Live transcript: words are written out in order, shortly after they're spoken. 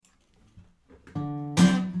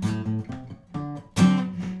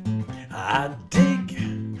I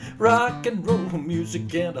dig rock and roll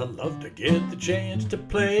music and I love to get the chance to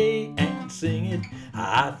play and sing it.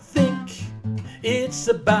 I think it's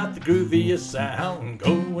about the grooviest sound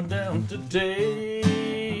going down today.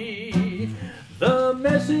 The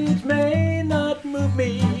message may not move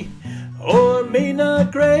me or mean a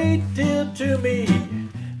great deal to me,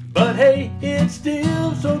 but hey, it's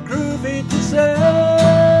still so groovy to say.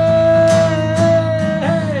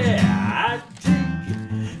 I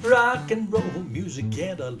dig rock and roll music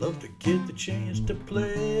and I love to get the chance to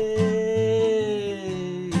play.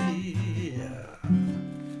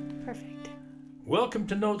 Perfect. Welcome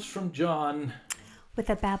to Notes from John. With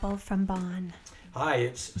a babble from Bon. Hi,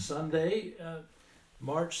 it's Sunday,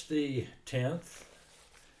 March the 10th,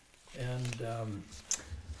 and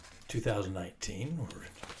 2019. We're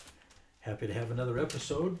happy to have another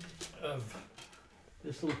episode of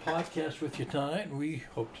this little podcast with you tonight. We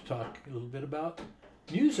hope to talk a little bit about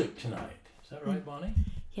music tonight. Is that right, Bonnie?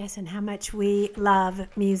 Yes, and how much we love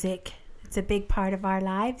music. It's a big part of our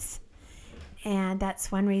lives, and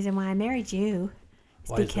that's one reason why I married you.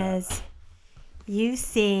 Why is because that? you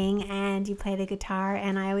sing and you play the guitar,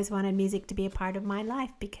 and I always wanted music to be a part of my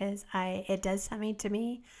life because it does something to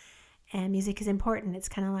me, and music is important. It's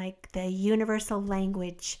kind of like the universal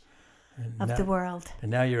language of the world.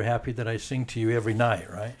 And now you're happy that I sing to you every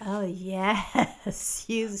night, right? Oh, yes,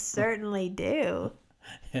 you certainly do.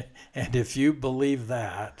 And if you believe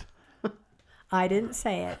that... I didn't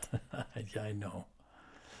say it. I know.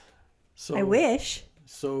 So I wish.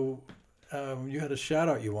 So you had a shout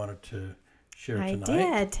out you wanted to share tonight.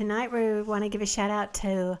 I did. Tonight we want to give a shout out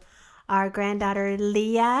to our granddaughter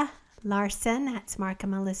Leah Larson. That's Mark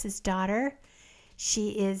and Melissa's daughter. She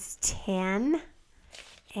is 10,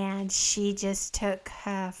 and she just took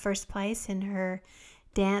first place in her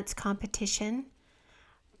dance competition.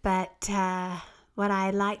 But what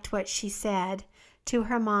I liked what she said to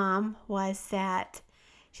her mom was that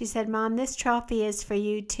she said, "Mom, this trophy is for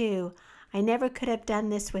you too. I never could have done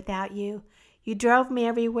this without you. You drove me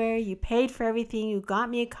everywhere. You paid for everything. You got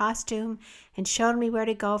me a costume and showed me where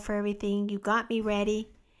to go for everything. You got me ready."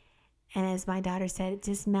 And as my daughter said, it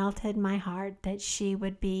just melted my heart that she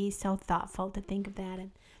would be so thoughtful to think of that.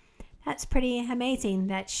 And that's pretty amazing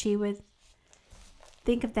that she would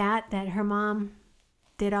think of that her mom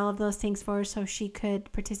did all of those things for her so she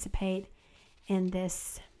could participate in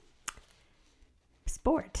this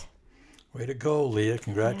sport. Way to go, Leah.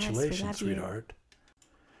 Congratulations, yes, we love sweetheart.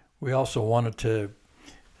 We also wanted to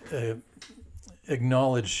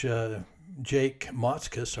acknowledge Jake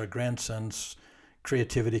Motzkus, our grandson's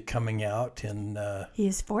creativity coming out in... he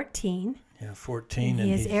is 14. Yeah, 14. And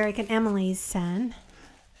he is Eric and Emily's son.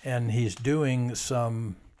 And he's doing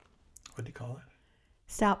some, what do you call it?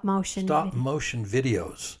 Stop motion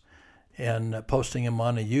videos. And posting them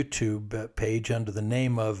on a YouTube page under the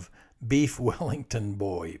name of Beef Wellington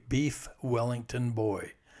Boy. Beef Wellington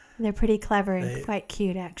Boy. They're pretty clever and quite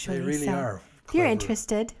cute, actually. They really are. If you're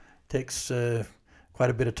interested. Takes quite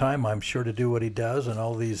a bit of time, I'm sure, to do what he does. And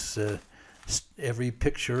all these, every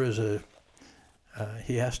picture is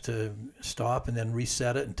he has to stop and then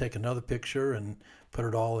reset it and take another picture and put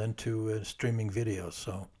it all into streaming videos.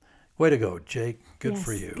 So, way to go, Jake. Good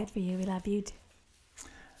for you. Good for you. We love you too.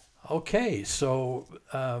 Okay, so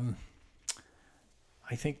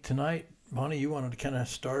I think tonight, Bonnie, you wanted to kind of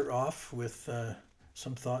start off with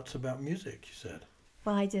some thoughts about music, you said.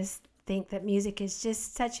 Well, I just think that music is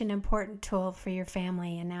just such an important tool for your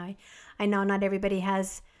family. And now I know not everybody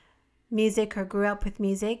has music or grew up with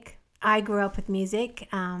music. I grew up with music.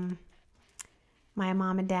 My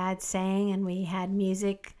mom and dad sang, and we had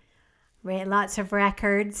music, lots of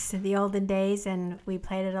records in the olden days, and we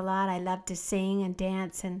played it a lot. I loved to sing and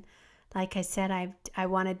dance, and like I said, I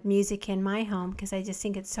wanted music in my home because I just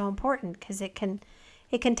think it's so important because it can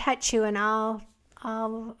touch you in all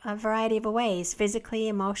a variety of ways, physically,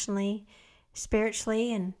 emotionally,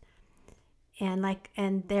 spiritually,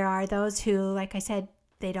 and there are those who, like I said,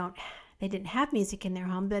 they didn't have music in their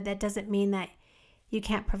home, but that doesn't mean that you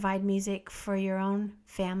can't provide music for your own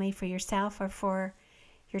family, for yourself, or for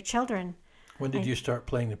your children. When did you start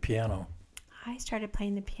playing the piano? I started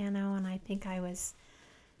playing the piano, and I think I was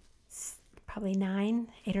probably 8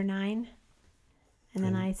 or 9. And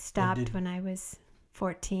then I stopped when I was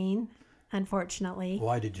 14, unfortunately.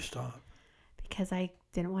 Why did you stop? Because I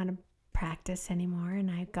didn't want to practice anymore, and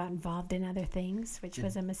I got involved in other things, which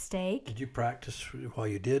was a mistake. Did you practice while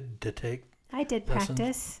you did to take I did lessons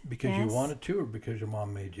practice. Because you wanted to, or because your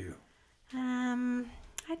mom made you?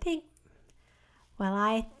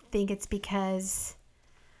 I think it's because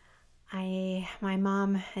my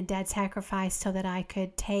mom and dad sacrificed so that I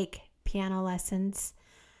could take piano lessons.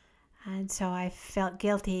 And so I felt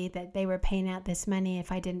guilty that they were paying out this money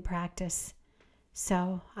if I didn't practice.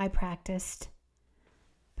 So I practiced,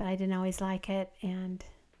 but I didn't always like it. And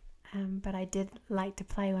but I did like to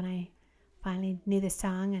play when I finally knew the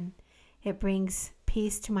song, and it brings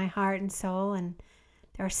peace to my heart and soul. And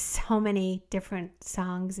there are so many different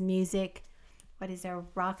songs and music. What is there?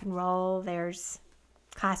 Rock and roll. There's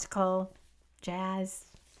classical, jazz.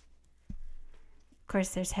 Of course,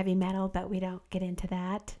 there's heavy metal, but we don't get into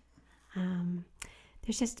that.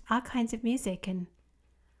 There's just all kinds of music, and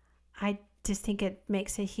I just think it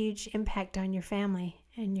makes a huge impact on your family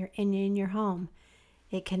and in your home.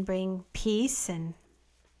 It can bring peace and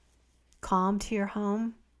calm to your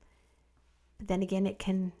home. But then again, it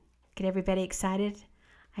can get everybody excited.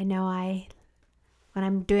 I know when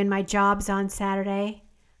I'm doing my jobs on Saturday,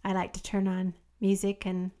 I like to turn on music,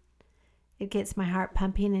 and it gets my heart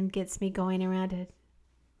pumping and gets me going around. It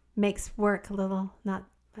makes work a little not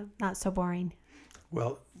so boring.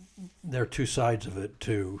 Well, there are two sides of it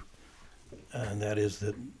too, and that is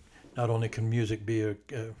that not only can music be a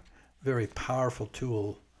very powerful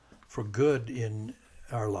tool for good in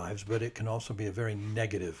our lives, but it can also be a very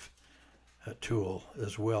negative tool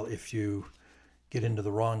as well if you get into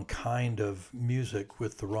the wrong kind of music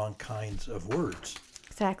with the wrong kinds of words.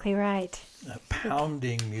 Exactly right.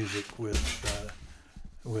 Pounding music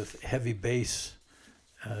with heavy bass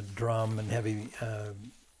drum and heavy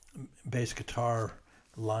bass guitar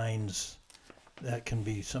lines, that can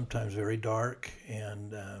be sometimes very dark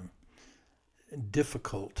and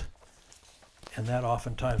difficult, and that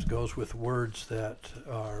oftentimes goes with words that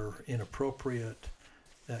are inappropriate,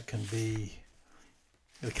 that can be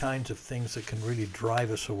the kinds of things that can really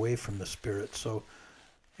drive us away from the Spirit. So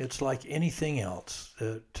it's like anything else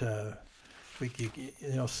that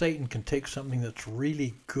Satan can take something that's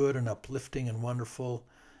really good and uplifting and wonderful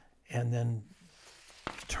and then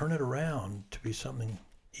turn it around to be something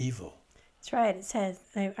evil. That's right. It says,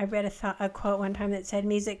 I read a quote one time that said,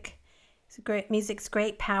 music's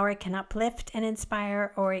great power can uplift and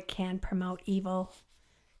inspire, or it can promote evil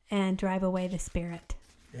and drive away the Spirit.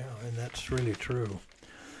 Yeah, and that's really true.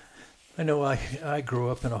 I know I grew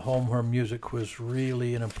up in a home where music was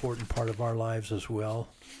really an important part of our lives as well.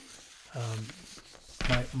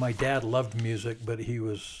 My dad loved music, but he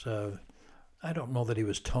was, I don't know that he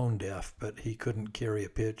was tone deaf, but he couldn't carry a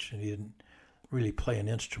pitch and he didn't really play an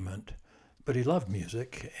instrument. But he loved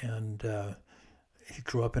music, and he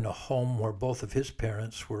grew up in a home where both of his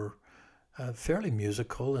parents were fairly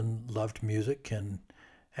musical and loved music and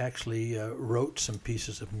actually wrote some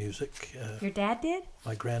pieces of music. Your dad did?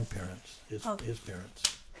 My grandparents, his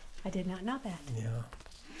parents. I did not know that. Yeah,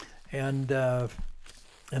 and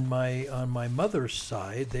on my mother's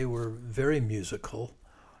side, they were very musical,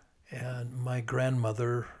 and my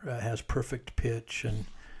grandmother has perfect pitch and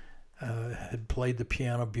had played the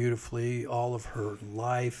piano beautifully all of her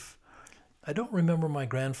life. I don't remember my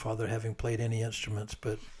grandfather having played any instruments,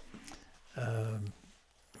 but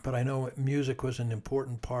I know music was an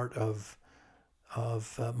important part of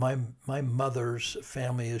my mother's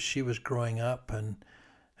family as she was growing up, and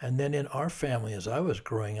then in our family as I was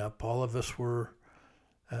growing up, all of us were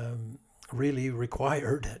really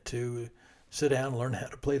required to sit down and learn how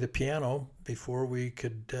to play the piano before we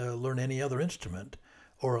could learn any other instrument,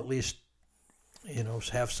 or at least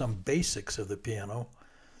have some basics of the piano.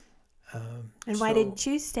 And why didn't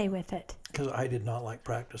you stay with it? Because I did not like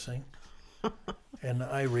practicing. And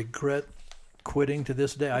I regret quitting to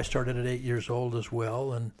this day. I started at 8 years old as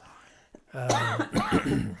well, and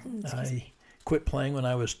I quit playing when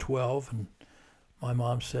I was 12, and my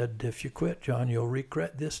mom said, "If you quit, John, you'll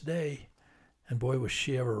regret this day." And boy, was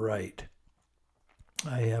she ever right.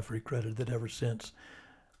 I have regretted it ever since.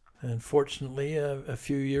 And fortunately, a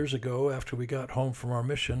few years ago, after we got home from our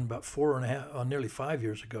mission, about nearly 5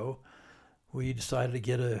 years ago, we decided to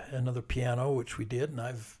get another piano, which we did, and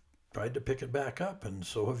I've tried to pick it back up, and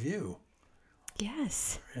so have you.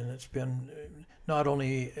 Yes. And it's been not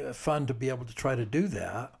only fun to be able to try to do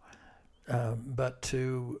that, but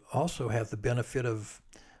to also have the benefit of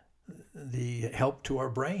the help to our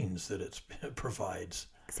brains that it provides.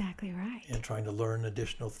 Exactly right. And trying to learn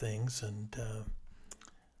additional things, and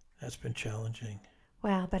that's been challenging.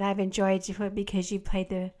 Well, but I've enjoyed you because you played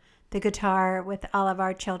the guitar with all of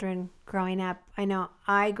our children growing up. I know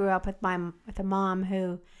I grew up with a mom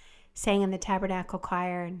who sang in the Tabernacle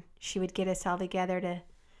Choir, and she would get us all together to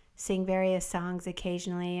sing various songs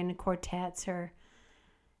occasionally in quartets, or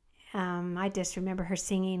I just remember her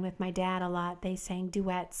singing with my dad a lot. They sang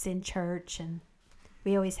duets in church, and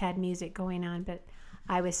we always had music going on. But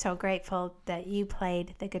I was so grateful that you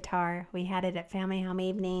played the guitar. We had it at family home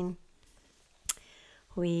evening.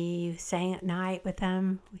 We sang at night with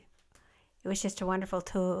them. It was just a wonderful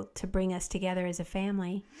tool to bring us together as a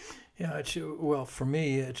family. Yeah, well, for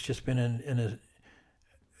me, it's just been an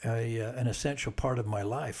essential part of my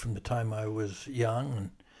life from the time I was young. And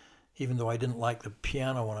even though I didn't like the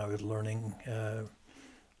piano when I was learning,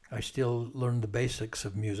 I still learned the basics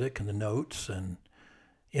of music and the notes and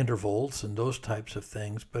intervals and those types of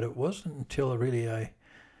things. But it wasn't until really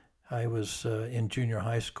I was in junior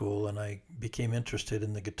high school and I became interested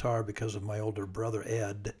in the guitar because of my older brother,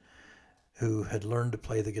 Ed, who had learned to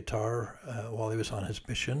play the guitar while he was on his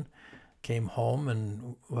mission, came home,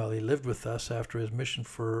 and while he lived with us after his mission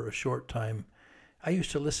for a short time, I used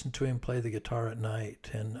to listen to him play the guitar at night,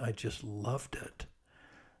 and I just loved it.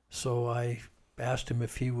 So I asked him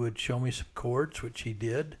if he would show me some chords, which he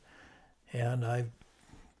did, and I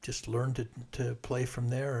just learned to play from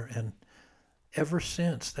there. And ever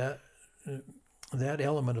since, that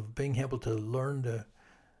element of being able to learn to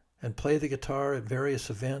and play the guitar at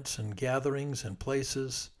various events and gatherings and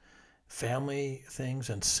places, family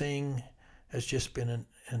things, and sing has just been an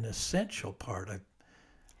essential part.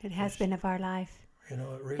 It has been of our life. It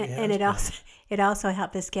really has. And it also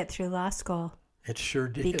helped us get through law school. It sure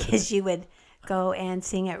did. Because you would go and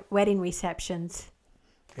sing at wedding receptions.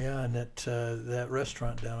 Yeah, and that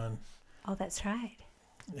restaurant down on. Oh, that's right.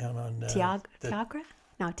 Down on. Tiagra?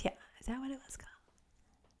 No, is that what it was called?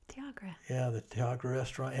 Tiagra. Yeah, the Tiagra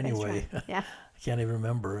restaurant. Anyway, right. Yeah. I can't even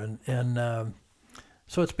remember. And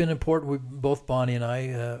so it's been important. We both, Bonnie and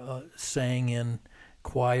I, sang in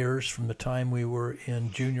choirs from the time we were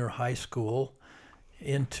in junior high school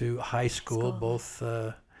into high school. Both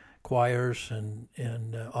choirs and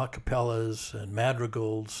a cappellas and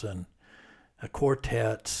madrigals and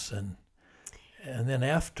quartets and then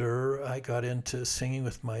after I got into singing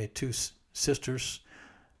with my two sisters,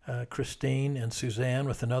 Christine and Suzanne,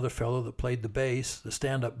 with another fellow that played the bass, the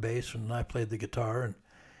stand-up bass, and I played the guitar, and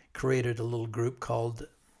created a little group called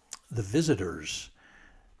The Visitors.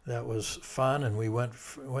 That was fun, and I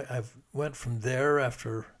went from there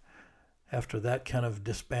after that kind of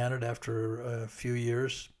disbanded after a few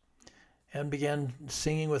years, and began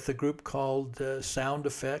singing with a group called Sound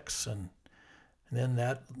Effects, and then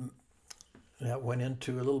that went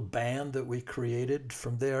into a little band that we created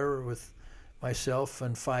from there with myself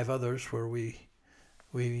and 5 others, where we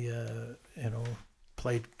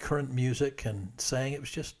played current music and sang. It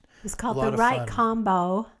was called The Right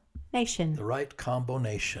Combo Nation. The Right Combo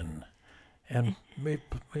Nation, and we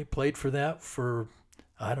played for that for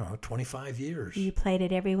 25 years. You played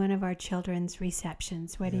at every one of our children's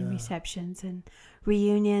receptions, wedding receptions, and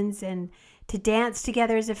reunions, and to dance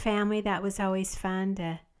together as a family. That was always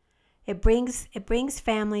fun. It brings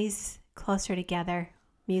families closer together.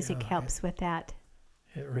 Music helps with that.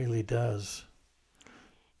 It really does.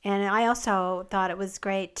 And I also thought it was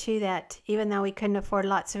great too that even though we couldn't afford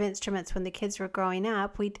lots of instruments when the kids were growing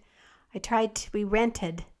up, we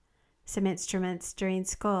rented some instruments during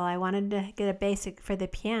school. I wanted to get a basic for the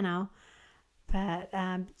piano, but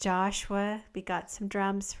Joshua, we got some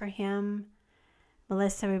drums for him.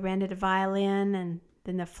 Melissa, we rented a violin, and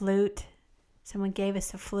then the flute. Someone gave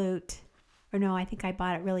us a flute. Or no, I think I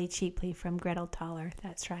bought it really cheaply from Gretel Toller.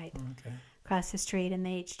 That's right. Okay. Across the street, and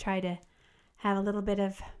they each tried to have a little bit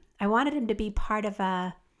of. I wanted him to be part of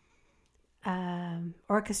a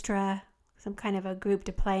orchestra, some kind of a group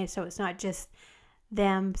to play, so it's not just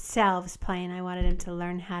themselves playing. I wanted him to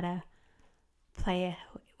learn how to play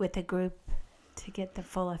with a group to get the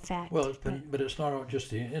full effect. Well, but it's not just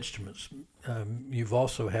the instruments. You've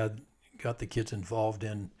also got the kids involved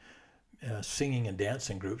in singing and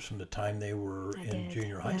dancing groups from the time they were in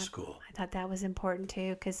junior high school. I thought that was important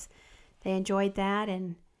too, because they enjoyed that,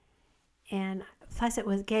 and plus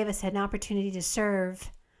it gave us an opportunity to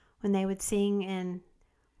serve when they would sing, and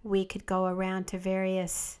we could go around to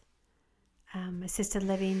various assisted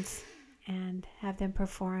livings and have them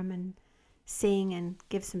perform and sing and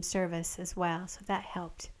give some service as well. So that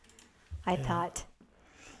helped, I thought.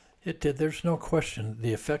 It did. There's no question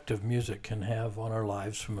the effect of music can have on our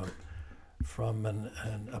lives from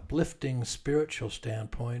an uplifting spiritual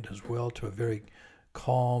standpoint, as well to a very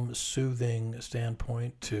calm, soothing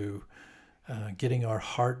standpoint, to getting our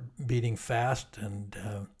heart beating fast and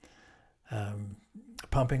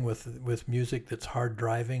pumping with music that's hard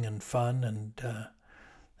driving and fun.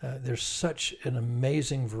 And there's such an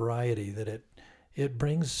amazing variety that it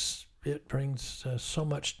brings so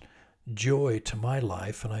much joy to my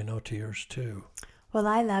life, and I know to yours too. Well,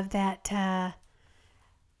 I love that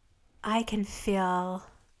I can feel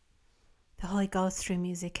the Holy Ghost through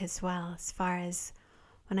music as well. As far as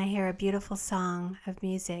when I hear a beautiful song of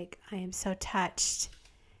music, I am so touched,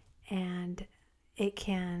 and it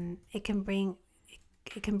can bring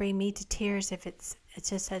me to tears if it's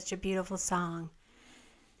just such a beautiful song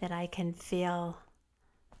that I can feel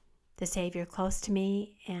the Savior close to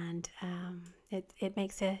me, and it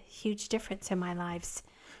makes a huge difference in my lives.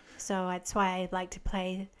 So that's why I like to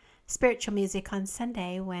play spiritual music on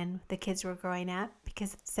Sunday when the kids were growing up,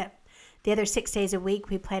 because the other 6 days a week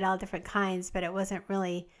we played all different kinds, but it wasn't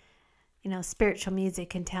really, spiritual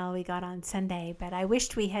music until we got on Sunday. But I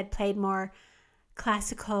wished we had played more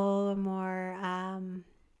classical, more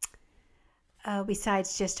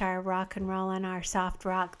besides just our rock and roll and our soft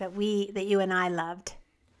rock that you and I loved.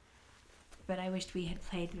 But I wished we had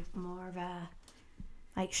played more of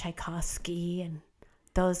like Tchaikovsky and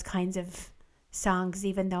those kinds of songs,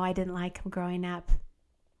 even though I didn't like them growing up.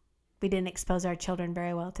 We didn't expose our children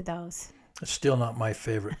very well to those. It's still not my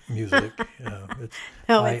favorite music.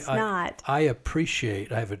 It's not. I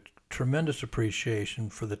have a tremendous appreciation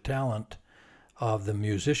for the talent of the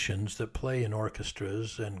musicians that play in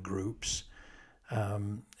orchestras and groups.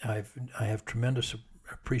 I have tremendous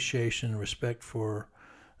appreciation and respect for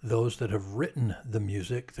those that have written the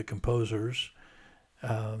music, the composers.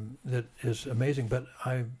 That is amazing. But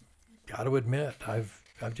I've got to admit,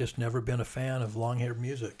 I've just never been a fan of long-haired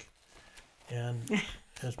music. And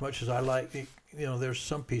as much as I like, there's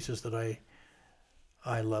some pieces that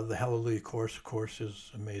I love. The Hallelujah Chorus, of course,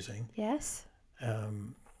 is amazing. Yes.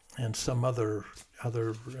 And some other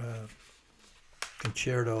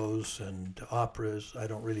concertos and operas. I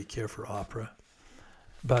don't really care for opera,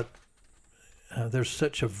 but there's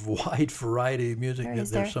such a wide variety of music that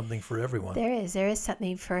there's something for everyone. There is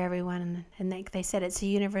something for everyone, and they said it's a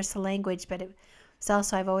universal language, but it's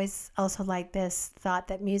also, I've always also liked this thought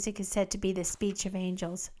that music is said to be the speech of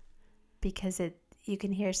angels, because you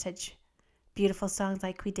can hear such beautiful songs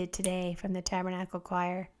like we did today from the Tabernacle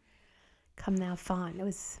Choir. Come Thou Fount. It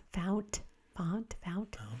was Fount.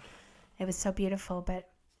 It was so beautiful, but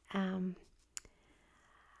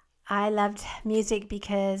I loved music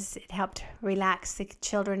because it helped relax the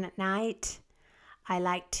children at night. I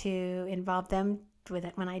like to involve them with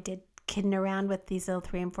it when I did kidding around with these little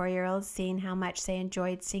 3 and 4-year-olds, seeing how much they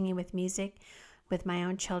enjoyed singing with music with my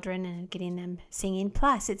own children and getting them singing.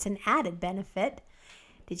 Plus, it's an added benefit.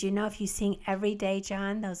 Did you know if you sing every day,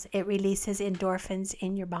 John, it releases endorphins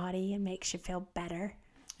in your body and makes you feel better?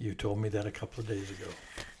 You told me that a couple of days ago.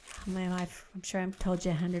 I'm sure I've told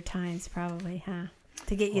you 100 times probably, huh?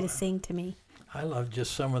 To get you to sing to me. I love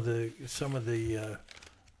just some of the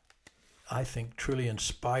I think truly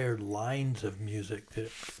inspired lines of music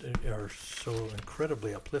that are so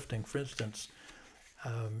incredibly uplifting. For instance,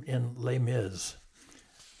 in Les Mis,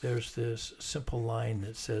 there's this simple line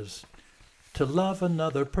that says, "To love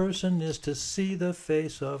another person is to see the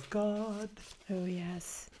face of God." Oh,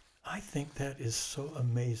 yes. I think that is so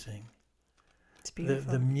amazing. It's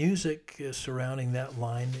beautiful. The music surrounding that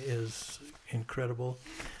line is incredible.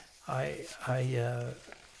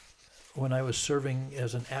 When I was serving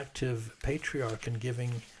as an active patriarch and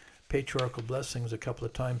giving patriarchal blessings a couple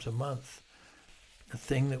of times a month, the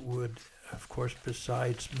thing that would, of course,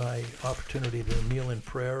 besides my opportunity to kneel in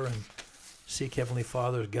prayer and seek Heavenly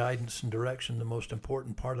Father's guidance and direction, the most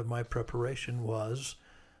important part of my preparation was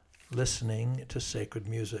listening to sacred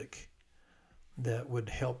music that would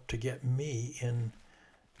help to get me in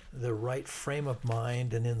the right frame of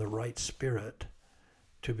mind and in the right spirit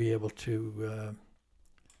to be able to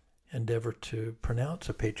endeavor to pronounce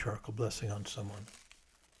a patriarchal blessing on someone.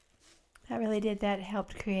 That really did. That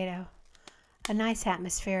helped create a nice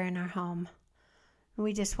atmosphere in our home.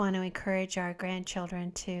 We just want to encourage our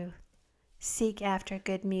grandchildren to seek after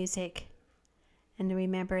good music and to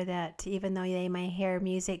remember that even though they may hear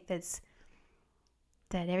music that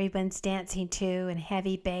everyone's dancing to and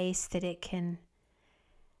heavy bass, that it can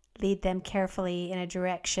lead them carefully in a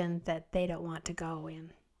direction that they don't want to go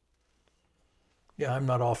in. Yeah, I'm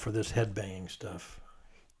not all for this headbanging stuff.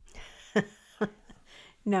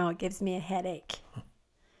 No, it gives me a headache.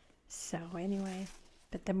 So anyway,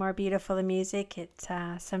 but the more beautiful the music, it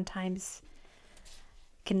sometimes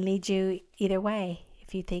can lead you either way.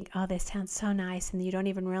 If you think, oh, this sounds so nice, and you don't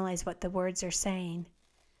even realize what the words are saying,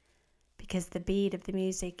 because the beat of the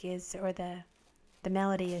music or the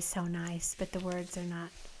melody is so nice, but the words are not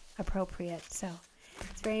appropriate. So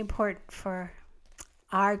it's very important for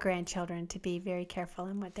our grandchildren to be very careful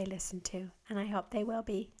in what they listen to, and I hope they will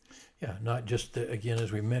be. Yeah, not just again,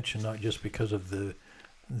 as we mentioned, not just because of the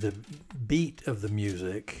beat of the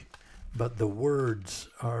music, but the words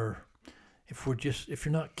are. If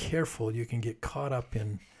you're not careful, you can get caught up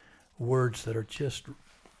in words that are just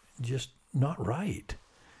not right,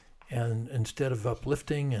 And instead of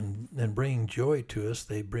uplifting and bringing joy to us,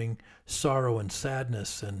 they bring sorrow and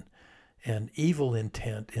sadness and evil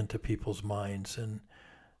intent into people's minds. And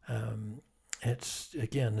it's,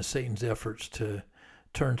 again, the Satan's efforts to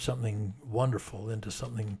turn something wonderful into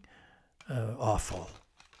something awful.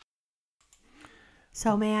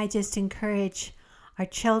 So may I just encourage our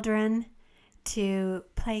children to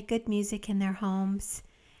play good music in their homes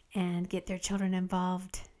and get their children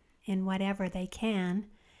involved in whatever they can,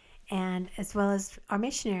 and as well as our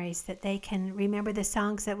missionaries, that they can remember the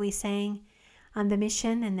songs that we sang on the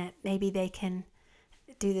mission, and that maybe they can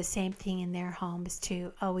do the same thing in their homes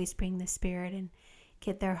to always bring the Spirit and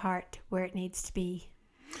get their heart where it needs to be.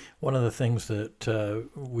 One of the things that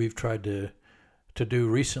we've tried to do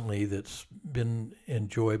recently that's been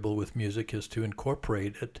enjoyable with music is to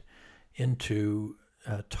incorporate it into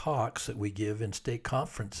talks that we give in stake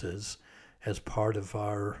conferences as part of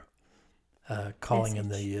our calling in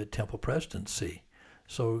the temple presidency.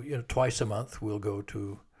 So, twice a month we'll go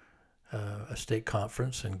to a stake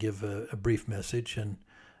conference and give a brief message. And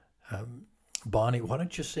Bonnie, why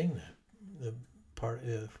don't you sing the part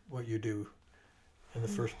of what you do in the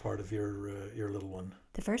first part of your little one?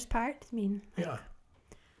 The first part? I mean, Yeah.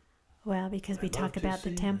 Well, because we talk about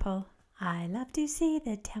the temple. I love to see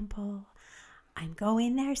the temple. I'm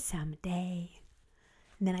going there someday.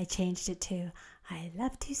 And then I changed it to, I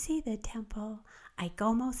love to see the temple. I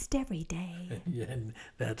go most every day. Yeah, and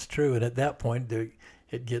that's true. And at that point,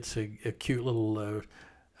 it gets a cute little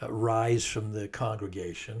rise from the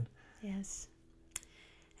congregation. Yes.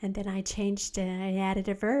 And then I changed it. I added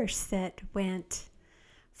a verse that went,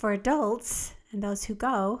 for adults and those who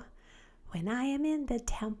go, when I am in the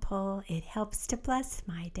temple, it helps to bless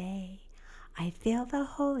my day. I feel the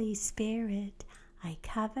Holy Spirit. I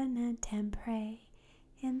covenant and pray.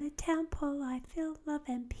 In the temple, I feel love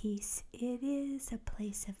and peace. It is a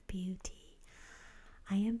place of beauty.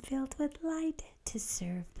 I am filled with light to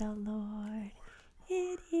serve the Lord.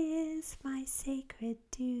 It is my sacred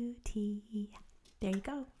duty. There you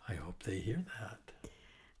go. I hope they hear that.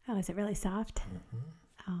 Oh, is it really soft? Mm-hmm.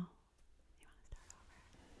 Oh.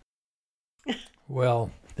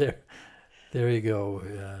 Well, there you go.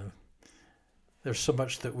 There's so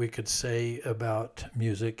much that we could say about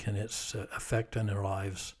music and its effect on our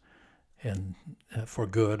lives, and for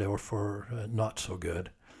good or for not so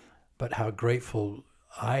good. But how grateful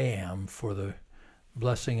I am for the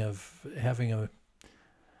blessing of having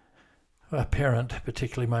a parent,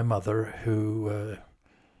 particularly my mother, who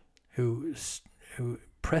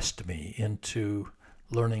pressed me into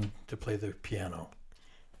learning to play the piano.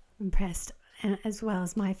 Impressed, and as well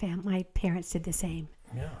as my parents did the same.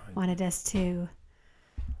 Yeah. Wanted us to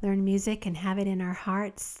learn music and have it in our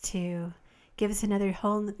hearts to give us another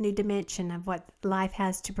whole new dimension of what life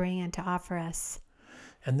has to bring and to offer us.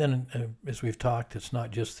 And then, as we've talked, it's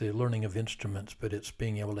not just the learning of instruments, but it's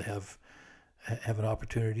being able to have an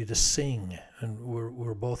opportunity to sing. And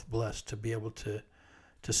we're both blessed to be able to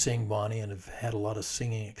sing, Bonnie, and have had a lot of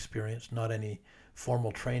singing experience, not any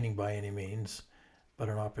formal training by any means, but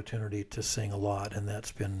an opportunity to sing a lot. And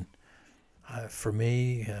that's been, for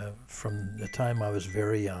me, from the time I was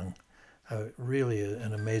very young, really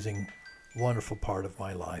an amazing, wonderful part of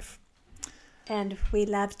my life. And we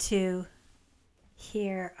love to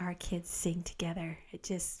hear our kids sing together. It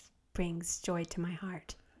just brings joy to my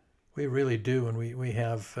heart. We really do. And we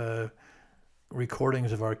have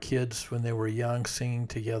recordings of our kids when they were young singing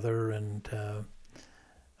together. And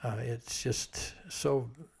it's just so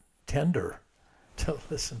tender to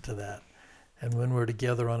listen to that. And when we're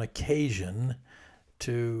together on occasion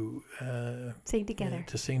to sing together.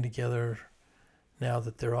 To sing together now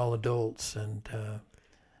that they're all adults, and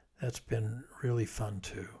that's been really fun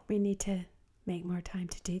too. We need to make more time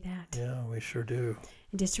to do that. Yeah, we sure do.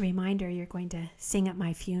 And just a reminder, you're going to sing at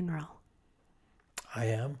my funeral. I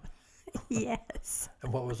am? Yes.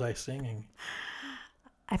 And what was I singing?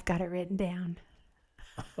 I've got it written down.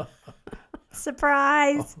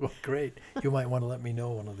 Surprise! Oh, well, great. You might want to let me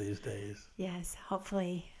know one of these days. Yes,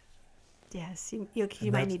 hopefully. Yes, you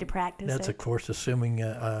might need to practice That's, it. of course, assuming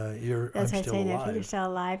I'm still alive. If you're still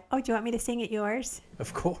alive. Oh, do you want me to sing at yours?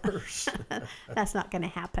 Of course. That's not going to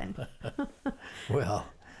happen. Well,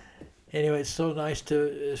 anyway, it's so nice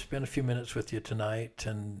to spend a few minutes with you tonight,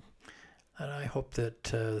 and I hope that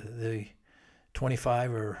the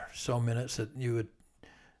 25 or so minutes that you would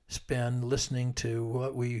spend listening to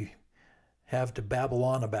what we have to babble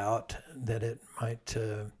on about, that it might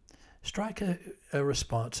strike a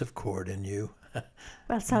responsive chord in you.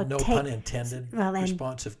 Well, so no pun intended. Well, and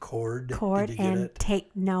responsive chord. Chord Did you get and it?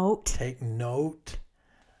 take note. Take note.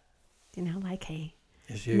 You know, like a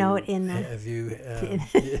note in the have you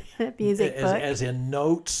music book as in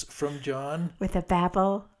notes from John? with a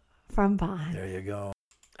babble from Vaughn. There you go.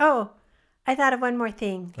 Oh, I thought of one more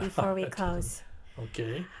thing before we close.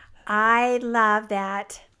 Okay. I love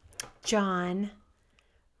that John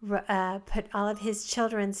put all of his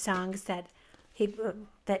children's songs that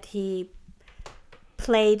he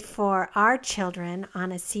played for our children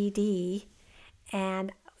on a CD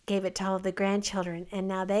and gave it to all of the grandchildren. And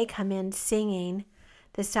now they come in singing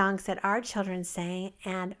the songs that our children sang.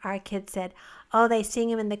 And our kids said, oh, they sing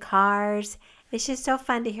them in the cars. It's just so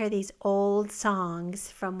fun to hear these old songs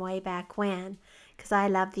from way back when, because I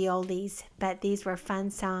love the oldies. But these were fun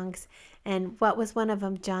songs. And what was one of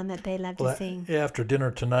them, John, that they loved to sing? After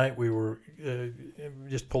dinner tonight, we were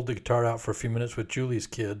just pulled the guitar out for a few minutes with Julie's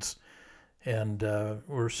kids, and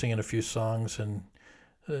we were singing a few songs. And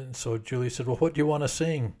so Julie said, well, what do you want to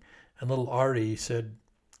sing? And little Artie said,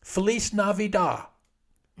 Feliz Navidad.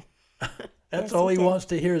 That's Yes, all he he did. wants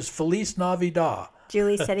to hear is Feliz Navidad.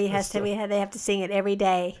 Julie said they have to sing it every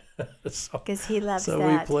day So, because he loves so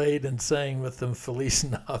that. we played and sang with them Feliz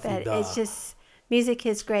But Navidad. it's just, music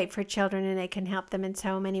is great for children and it can help them in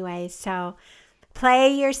so many ways. So play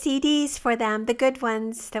your CDs for them, the good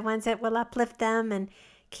ones, the ones that will uplift them and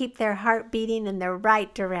keep their heart beating in the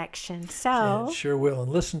right direction. Yeah, So, it sure will.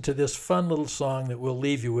 And listen to this fun little song that we'll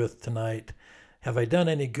leave you with tonight. Have I Done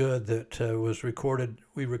Any Good? That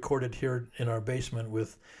we recorded here in our basement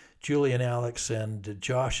with Julie and Alex and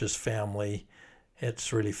Josh's family.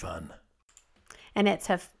 It's really fun. and it's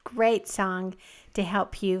a great song to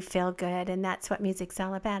help you feel good. And that's what music's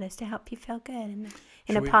all about, is to help you feel good in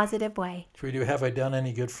a Should we- positive way. Should we do Have I Done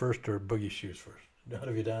Any Good first or Boogie Shoes first? What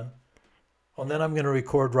have you done? Well, then I'm going to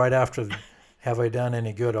record right after Have I Done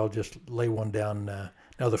Any Good. I'll just lay one down,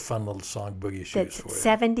 another fun little song, Boogie Shoes, That's for you.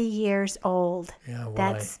 70 years old. Yeah,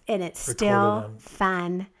 well, And it's recorded still on-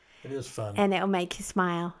 fun, it is fun. and it'll make you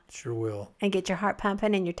smile Sure will. and get your heart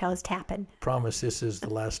pumping and your toes tapping. Promise this is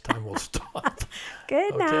the last time we'll stop.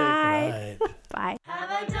 Good Okay, night. good night. Bye.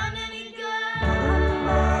 Have I done any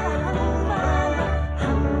good?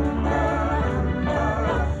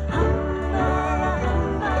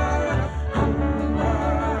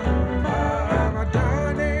 Have I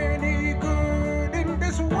done any good in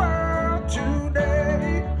this world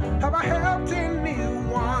today? Have I helped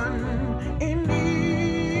anyone in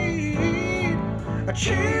need? I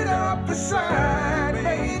cheered up the side,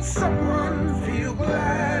 made someone feel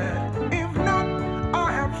glad. If not,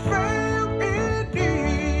 I have failed indeed.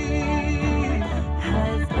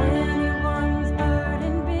 Has anyone's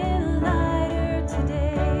burden been lighter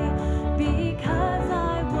today? Because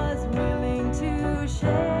I was willing to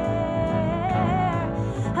share.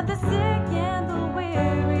 Have the sick and the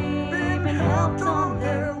weary Been been helped on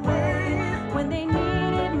their way. when they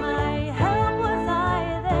needed my help? Was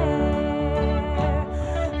I there?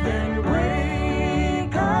 Then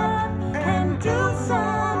wake up and do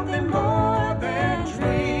something more than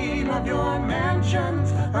dream of your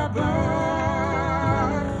mansions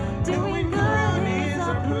above. Doing good is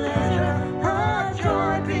a pleasure, a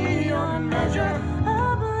joy beyond measure.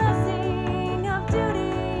 A blessing of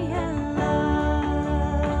duty and love.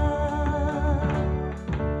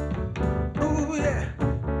 Ooh, yeah.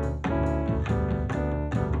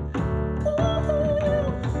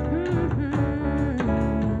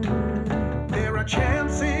 There are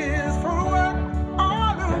chances for work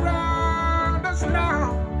all around us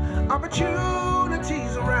now.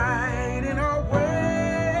 Opportunities right in our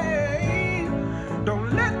way.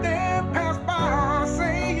 Don't let them pass by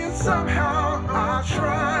saying somehow I'll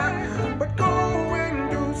try. But go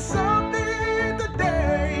and do something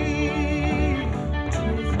today.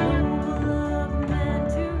 'Tis noble of man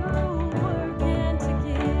to work and to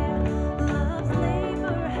give. Love's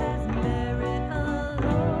labor has merit alone.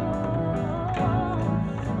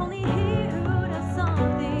 Only he who does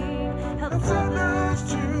something helps Helps others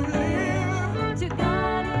to live.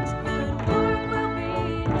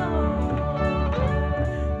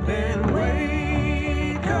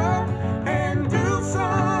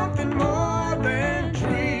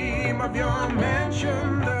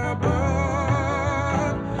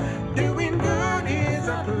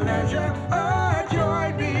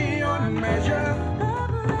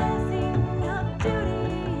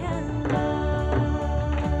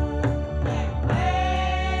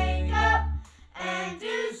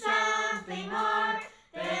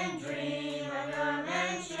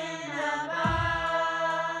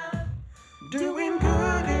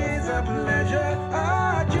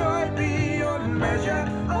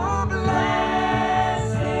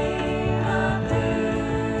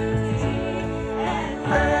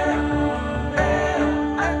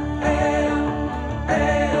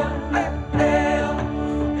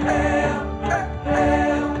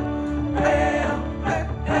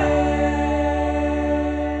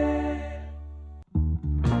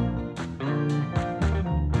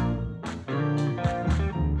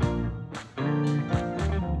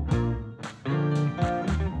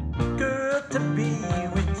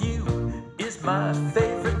 my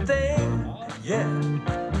favorite thing. Yeah.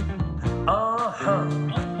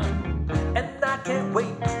 And I can't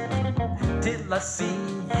wait till I see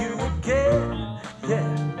you again. Yeah,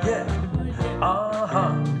 yeah. I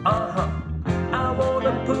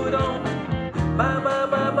wanna put on my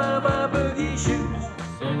boogie shoes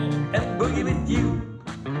and boogie with you.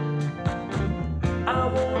 I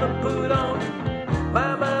wanna put on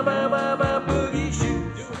my boogie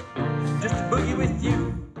shoes just to boogie with you.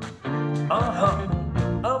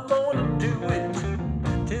 I'm gonna do it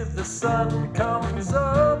till the sun comes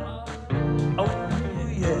up. Oh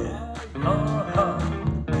yeah.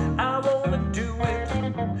 I wanna do it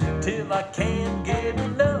till I can't get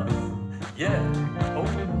enough. Yeah. Oh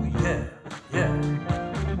yeah. Yeah.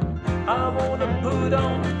 I wanna put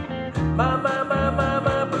on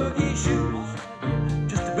my boogie shoes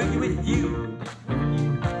just to boogie with you.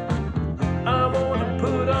 I wanna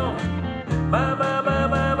put on my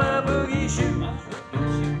boogie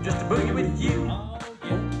shoes just to boogie with you. Oh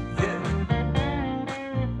yeah.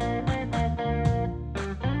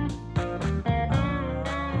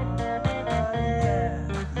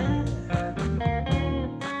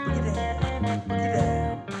 Boogie down, boogie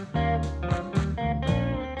down.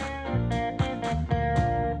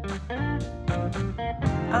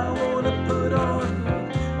 I wanna put on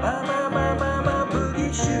my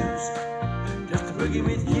boogie shoes just to boogie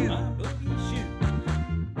with you.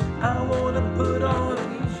 I wanna put on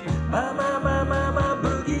my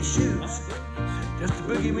boogie shoes just to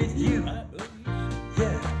boogie with you.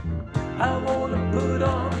 Yeah. I wanna put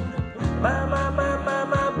on my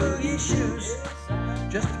boogie shoes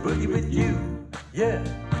just to boogie with you. Yeah.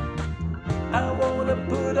 I wanna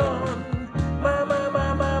put on my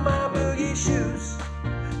boogie shoes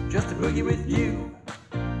just to boogie with you.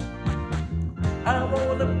 I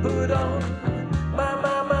wanna put on my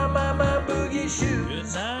boogie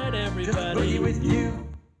shoes Good night, just to boogie everybody. with you.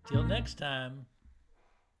 Till next time.